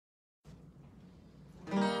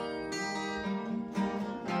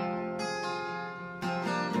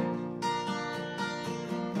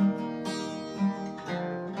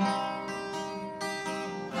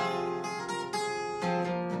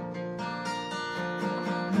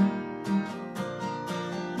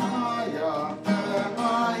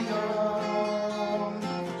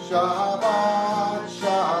Shabbat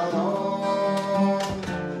Shalom,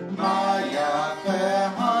 Mayafe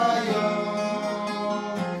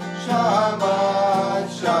Hayom, Shabbat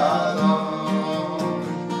Shalom,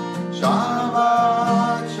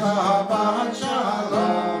 Shabbat, Shabbat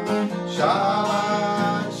Shalom,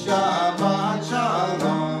 Shabbat, Shabbat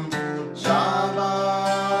Shalom,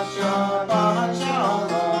 Shabbat, Shabbat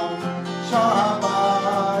Shalom,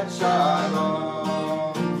 Shabbat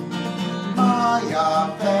Shalom,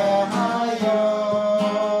 Mayafe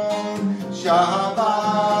Hayom,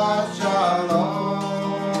 Shabbat Shalom,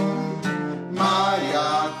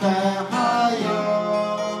 Mayafe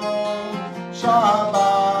Hayom,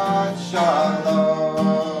 Shabbat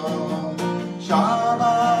Shalom,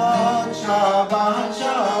 Shabbat, Shabbat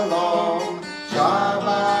Shalom,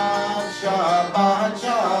 Shabbat, Shabbat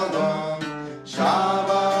Shalom,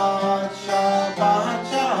 Shabbat, Shabbat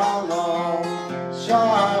Shalom,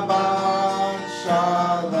 Shabbat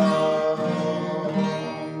Shalom.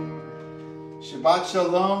 Shabbat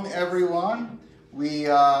Shalom, everyone. We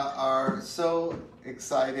are so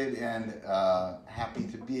excited and happy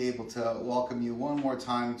to be able to welcome you one more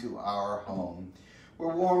time to our home.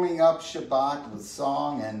 We're warming up Shabbat with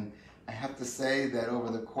song, and I have to say that over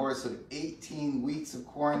the course of 18 weeks of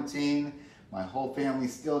quarantine, my whole family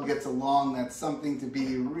still gets along. That's something to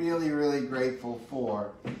be really, really grateful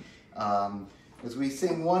for. As we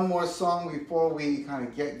sing one more song before we kind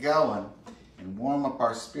of get going and warm up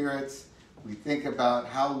our spirits, we think about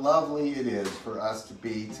how lovely it is for us to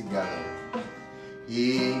be together.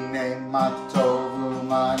 Hine ma tovu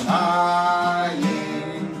manayim,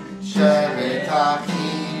 shevet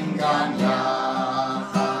achim gam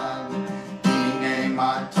yachad. Hine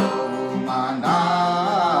ma tovu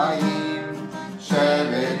manayim,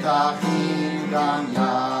 shevet achim gam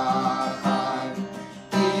yachad.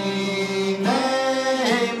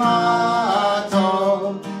 Hine ma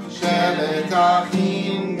tov, shevet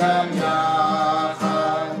achim gam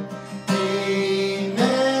yachad.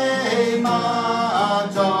 Hine ma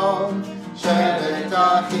tov, shevet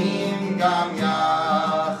achim gam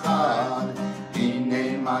yachad.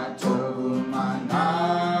 Hine ma tovu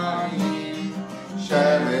manayim,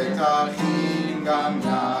 shevet achim gam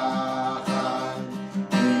yachad.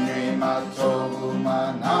 Hine ma tovu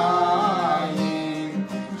manayim,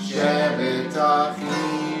 shevet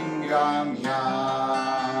achim gam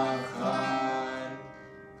yachad.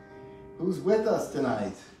 Who's with us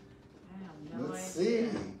tonight? I have no Let's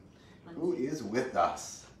idea. see. Who is with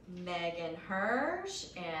us? Megan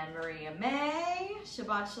Hirsch and Maria May.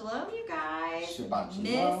 Shabbat Shalom, you guys. Shabbat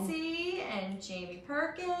Shalom. Missy and Jamie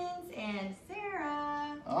Perkins and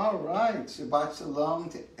Sarah. All right. Shabbat Shalom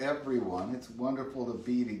to everyone. It's wonderful to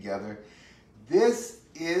be together. This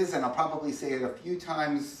is, and I'll probably say it a few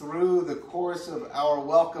times through the course of our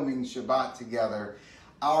welcoming Shabbat together,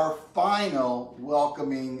 our final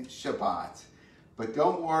welcoming Shabbat. But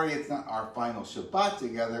don't worry, it's not our final Shabbat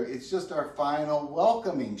together, it's just our final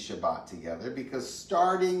welcoming Shabbat together, because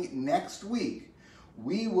starting next week,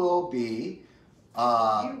 we will be,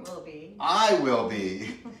 You will be. I will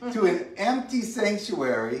be, to an empty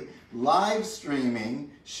sanctuary, live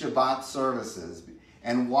streaming Shabbat services.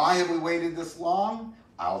 And why have we waited this long?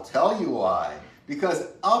 I'll tell you why. Because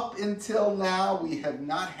up until now, we have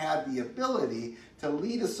not had the ability to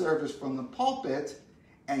lead a service from the pulpit,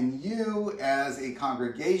 and you as a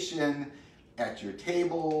congregation at your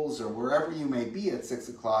tables or wherever you may be at 6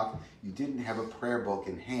 o'clock, you didn't have a prayer book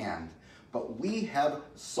in hand. But we have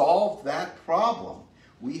solved that problem.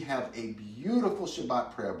 We have a beautiful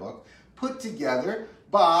Shabbat prayer book put together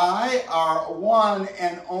by our one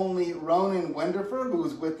and only Ronan Wenderfer,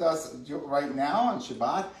 who's with us right now on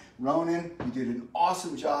Shabbat. Ronan, you did an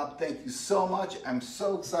awesome job. Thank you so much. I'm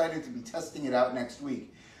so excited to be testing it out next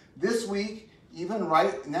week. This week, even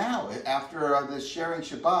right now, after this sharing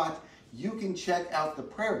Shabbat, you can check out the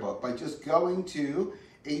prayer book by just going to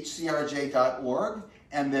hcrj.org,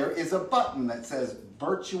 and there is a button that says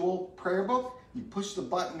Virtual Prayer Book. You push the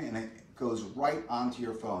button and it goes right onto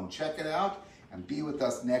your phone. Check it out and be with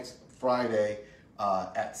us next Friday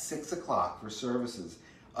at 6 o'clock for services.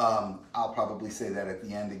 I'll probably say that at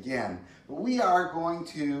the end again. But we are going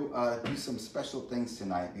to do some special things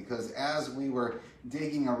tonight, because as we were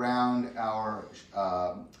digging around our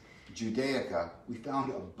Judaica, we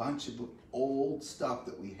found a bunch of old stuff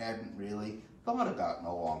that we hadn't really thought about in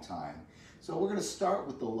a long time. So we're going to start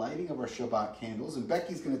with the lighting of our Shabbat candles, and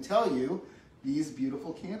Becky's going to tell you these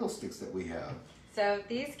beautiful candlesticks that we have. So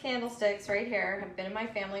these candlesticks right here have been in my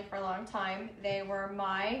family for a long time. They were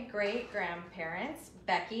my great-grandparents,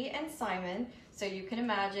 Becky and Simon. So you can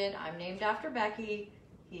imagine I'm named after Becky,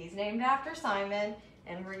 he's named after Simon,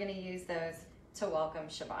 and we're going to use those to welcome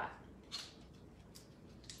Shabbat.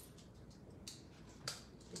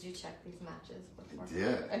 Did you check these matches before? I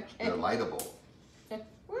did. Okay. They're lightable.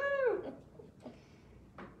 Woo!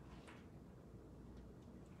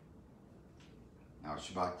 Our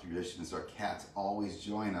Shabbat tradition is our cats always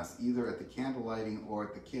join us either at the candle lighting or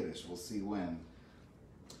at the Kiddush. We'll see when.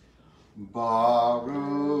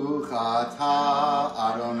 Baruch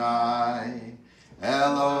atah Adonai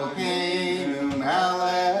Eloheinu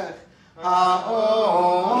melech haolam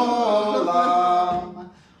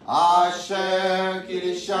asher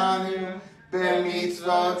kiddushanu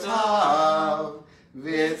b'mitzvotav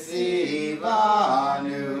v'tzivanu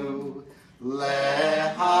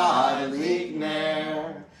lehadlik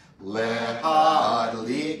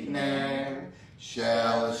ner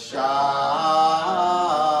shel Shabbat.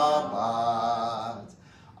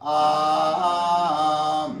 Amen.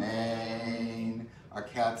 Our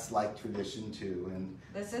cats like tradition too, and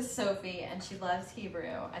This is Sophie, and she loves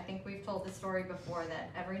Hebrew. I think we've told the story before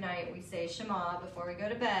that every night we say Shema before we go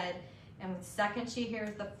to bed, and the second she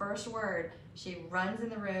hears the first word, she runs in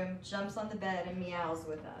the room, jumps on the bed, and meows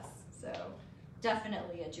with us. So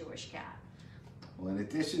definitely a Jewish cat. well, in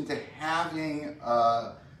addition to having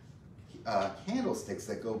candlesticks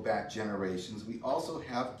that go back generations, we also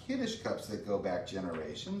have Kiddush cups that go back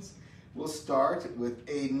generations. We'll start with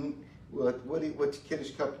Aiden. What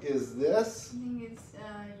Kiddush cup is this? I think it's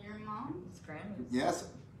your mom. It's Grammys. Yes,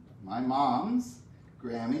 my mom's,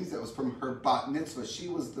 Grammy's. That was from her bat mitzvah. She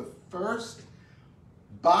was the first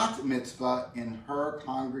bat mitzvah in her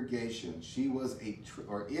congregation. She was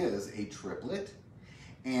is a triplet,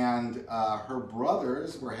 and her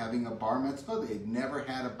brothers were having a bar mitzvah. They'd never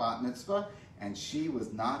had a bat mitzvah, and she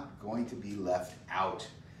was not going to be left out.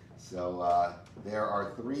 So there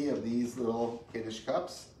are 3 of these little Kiddush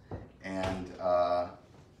cups, and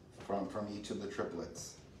from each of the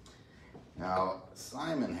triplets. Now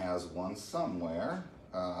Simon has one somewhere.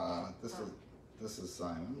 This is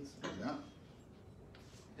Simon's. Yeah.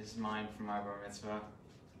 This is mine from my bar mitzvah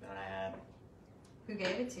that I had. Who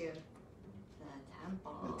gave it to you? The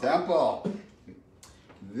temple. The temple.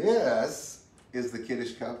 This is the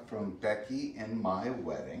Kiddush cup from Becky and my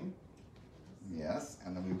wedding. Yes,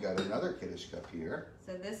 and then we've got another Kiddush cup here.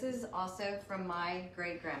 So this is also from my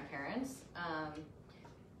great-grandparents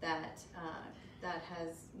that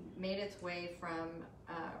has made its way from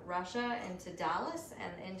Russia into Dallas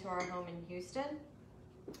and into our home in Houston.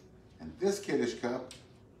 And this Kiddush cup,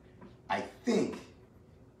 I think,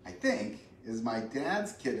 is my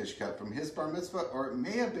dad's Kiddush cup from his bar mitzvah, or it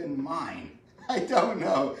may have been mine. I don't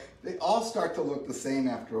know. They all start to look the same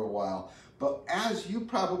after a while. But as you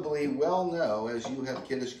probably well know, as you have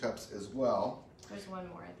Kiddush cups as well. There's one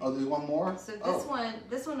more, I think. Oh, there's one more? So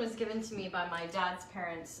this one was given to me by my dad's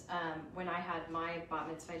parents when I had my bat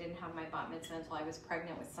mitzvah. I didn't have my bat mitzvah until I was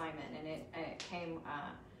pregnant with Simon, and it came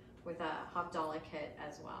with a Havdalah kit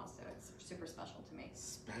as well. So it's super special to me.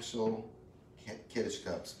 Special Kiddush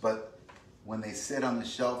cups. But when they sit on the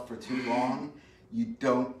shelf for too long, you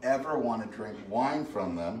don't ever want to drink wine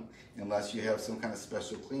from them unless you have some kind of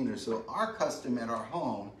special cleaner. So our custom at our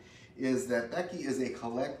home is that Becky is a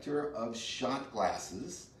collector of shot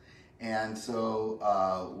glasses. And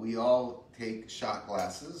so we all take shot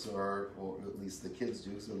glasses, or at least the kids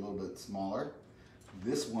do, so they're a little bit smaller.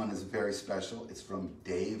 This one is very special. It's from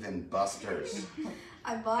Dave and Buster's.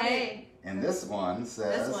 I bought it. And this one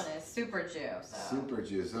says... This one is Super Jew. So. Super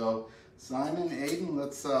Jew. So Simon, Aiden,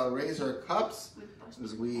 let's raise our cups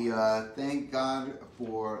as we thank God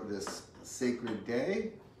for this sacred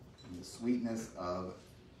day and the sweetness of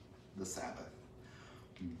the Sabbath.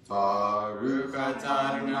 Baruch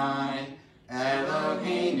atah Adonai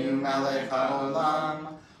Eloheinu melech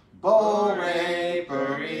haolam borei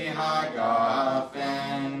peri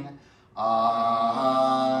hagafen.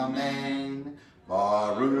 Amen.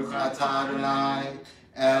 Baruch atah Adonai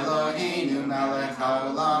Eloheinu melech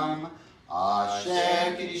haolam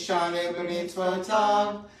asher kiddushanu b'mitzvotav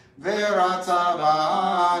v'rata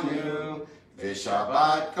banu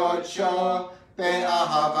v'shabbat kodsho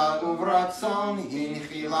be'ahava uvratzon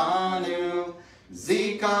hinchilanu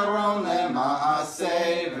zikaron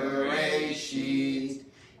lema'aseh v'reishit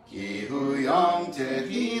ki hu yom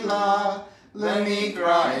tehila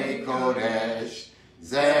lemikra'e kodesh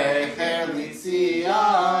zecher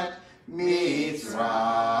litziat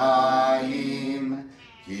Mitzrayim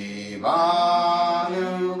ki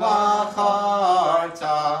banu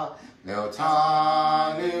bacharta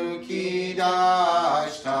leotanu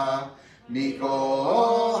kidashta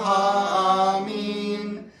mikol ha'amin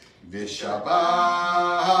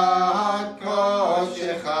v'shabbat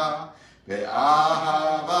kodeshecha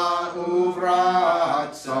be'ahava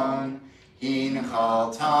uvratzon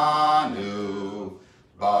v'chaltanu.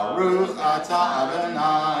 Baruch atah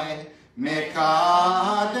Adonai, mekadesh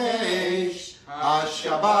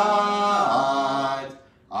ha-Shabbat.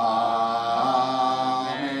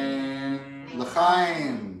 Amen.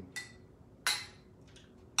 L'chaim.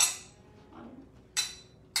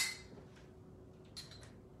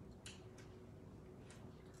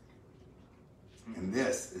 And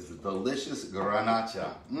this is a delicious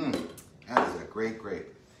garnacha. That is a great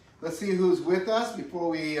grape. Let's see who's with us before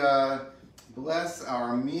we bless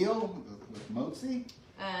our meal with motzi.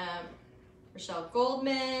 Rochelle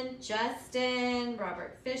Goldman, Justin,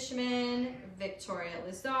 Robert Fishman, Victoria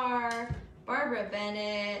Lazar, Barbara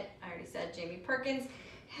Bennett, I already said Jamie Perkins,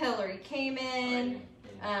 Hillary Kamen,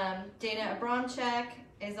 Dana Abramchek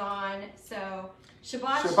is on. So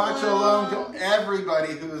Shabbat Shalom to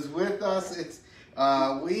everybody who is with us. It's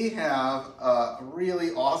we have a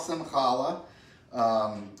really awesome challah.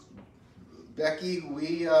 Becky,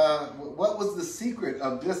 what was the secret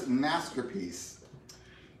of this masterpiece?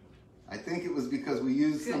 I think it was because we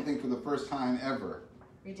used something for the first time ever.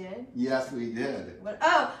 We did? Yes, we did.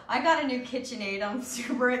 Oh, I got a new KitchenAid. I'm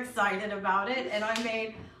super excited about it. And I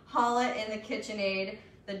made challah in the KitchenAid,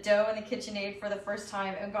 the dough in the KitchenAid for the first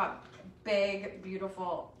time, and got big,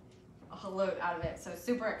 beautiful halot out of it. So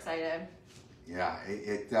super excited. Yeah,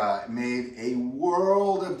 it made a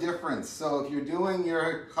world of difference. So if you're doing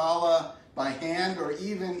your challah by hand or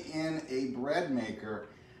even in a bread maker,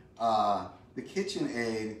 the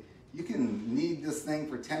KitchenAid, you can knead this thing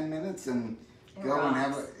for 10 minutes and go and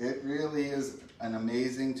have it. It really is an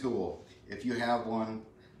amazing tool. If you have one,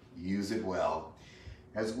 use it well.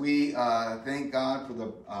 As we thank God for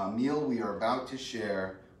the meal we are about to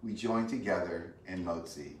share, we join together in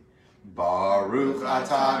motzi. Baruch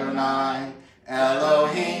atah Adonai,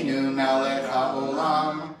 Eloheinu melech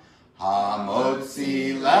haolam,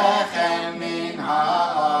 hamotzi lechem min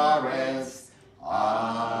haaretz.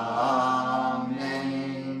 Amen.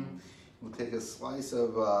 We'll take a slice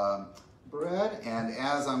of bread, and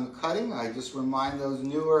as I'm cutting, I just remind those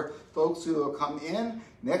newer folks who will come in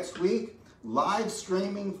next week, live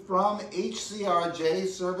streaming from HCRJ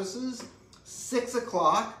services, 6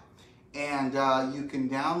 o'clock, and you can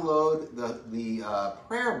download the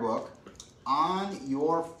prayer book on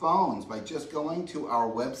your phones by just going to our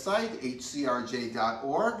website,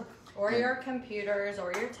 hcrj.org. Or your computers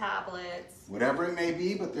or your tablets. Whatever it may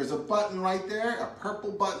be, but there's a button right there, a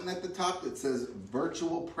purple button at the top that says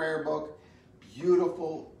Virtual Prayer Book.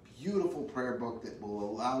 Beautiful, beautiful prayer book that will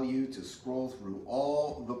allow you to scroll through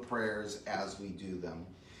all the prayers as we do them.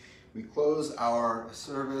 We close our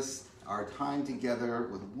service, our time together,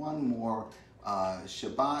 with one more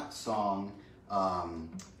Shabbat song.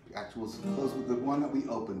 Actually, we'll close with the one that we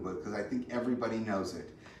opened with because I think everybody knows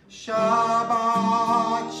it.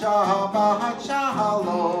 Shabbat, Shabbat,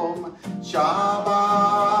 Shalom.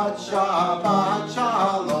 Shabbat, Shabbat,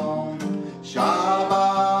 Shalom.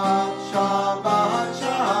 Shabbat, Shabbat,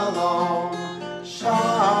 Shalom.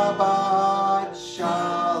 Shabbat,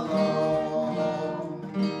 Shalom.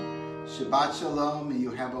 Shabbat Shalom. May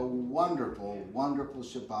you have a wonderful, wonderful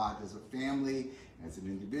Shabbat as a family, as an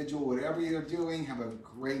individual. Whatever you're doing, have a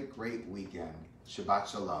great, great weekend. Shabbat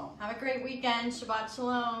Shalom. Have a great weekend. Shabbat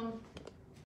Shalom.